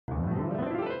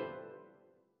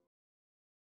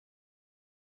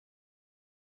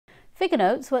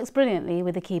Figurenotes works brilliantly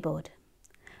with the keyboard.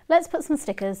 Let's put some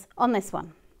stickers on this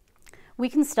one. We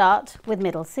can start with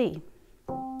middle C,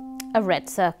 a red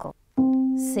circle.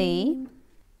 C,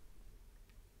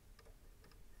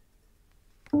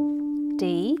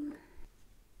 D,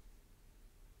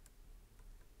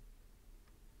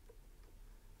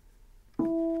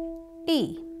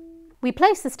 E. We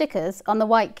place the stickers on the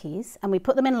white keys and we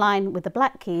put them in line with the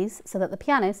black keys so that the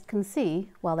pianist can see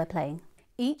while they're playing.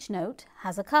 Each note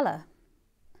has a colour.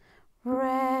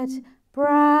 Red,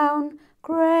 brown,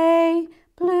 grey,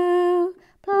 blue,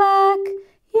 black,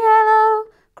 yellow,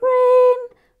 green,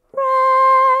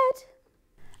 red.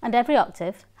 And every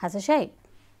octave has a shape.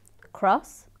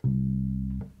 Cross,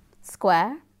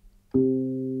 square,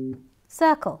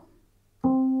 circle,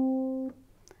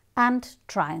 and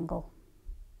triangle.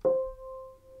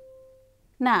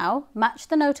 Now match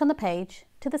the note on the page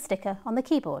to the sticker on the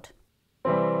keyboard.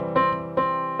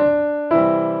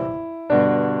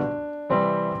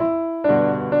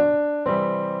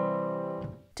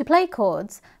 To play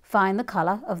chords, find the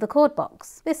colour of the chord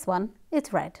box. This one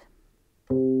is red.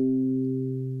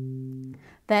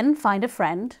 Then find a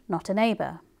friend, not a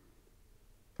neighbour.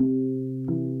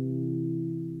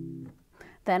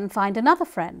 Then find another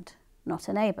friend, not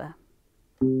a neighbour.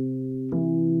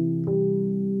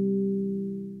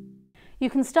 You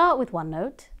can start with one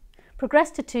note, progress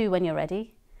to two when you're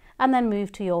ready, and then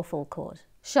move to your full chord.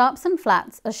 Sharps and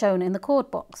flats are shown in the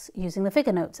chord box using the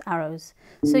Figurenotes arrows,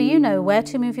 so you know where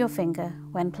to move your finger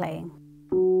when playing.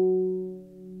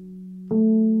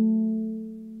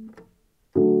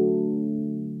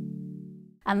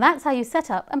 And that's how you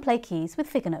set up and play keys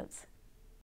with Figurenotes.